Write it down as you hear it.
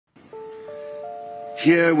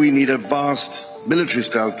Here we need a vast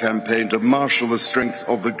military-style campaign to marshal the strength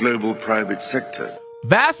of the global private sector.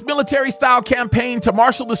 Vast military-style campaign to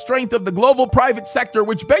marshal the strength of the global private sector,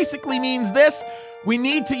 which basically means this: we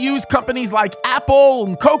need to use companies like Apple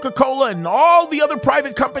and Coca-Cola and all the other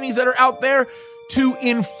private companies that are out there to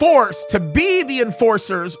enforce, to be the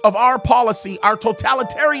enforcers of our policy, our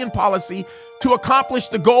totalitarian policy, to accomplish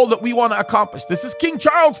the goal that we want to accomplish. This is King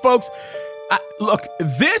Charles, folks. Look,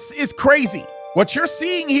 this is crazy. What you're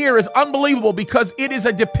seeing here is unbelievable because it is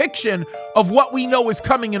a depiction of what we know is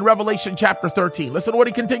coming in Revelation chapter 13. Listen to what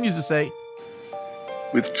he continues to say.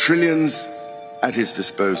 With trillions at his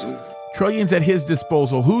disposal. Trillions at his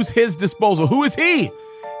disposal. Who's his disposal? Who is he?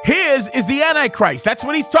 His is the Antichrist. That's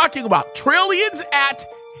what he's talking about. Trillions at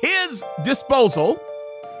his disposal.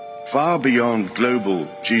 Far beyond global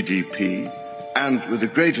GDP, and with the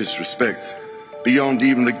greatest respect, beyond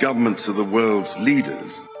even the governments of the world's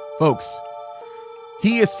leaders. Folks,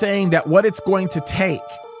 he is saying that what it's going to take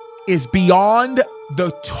is beyond the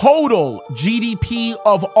total GDP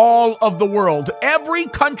of all of the world. Every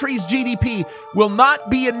country's GDP will not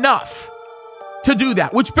be enough to do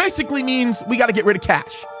that, which basically means we got to get rid of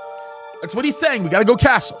cash. That's what he's saying. We got to go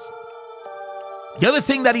cashless. The other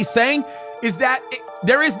thing that he's saying is that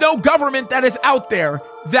there is no government that is out there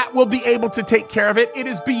that will be able to take care of it. It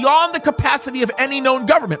is beyond the capacity of any known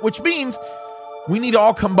government, which means we need to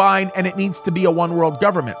all combine, and it needs to be a one world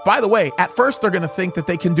government. By the way, at first they're going to think that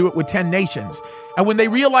they can do it with 10 nations. And when they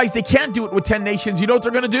realize they can't do it with 10 nations, you know what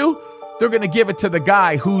they're going to do? They're going to give it to the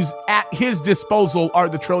guy who's at his disposal are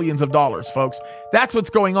the trillions of dollars, folks. That's what's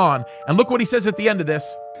going on. And look what he says at the end of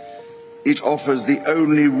this. It offers the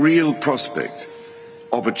only real prospect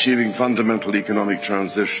of achieving fundamental economic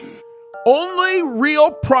transition. Only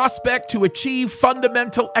real prospect to achieve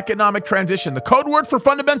fundamental economic transition. The code word for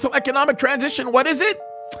fundamental economic transition, what is it?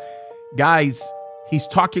 Guys, he's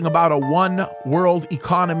talking about a one world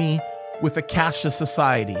economy with a cashless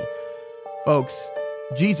society. Folks,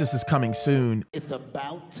 Jesus is coming soon. It's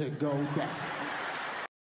about to go down.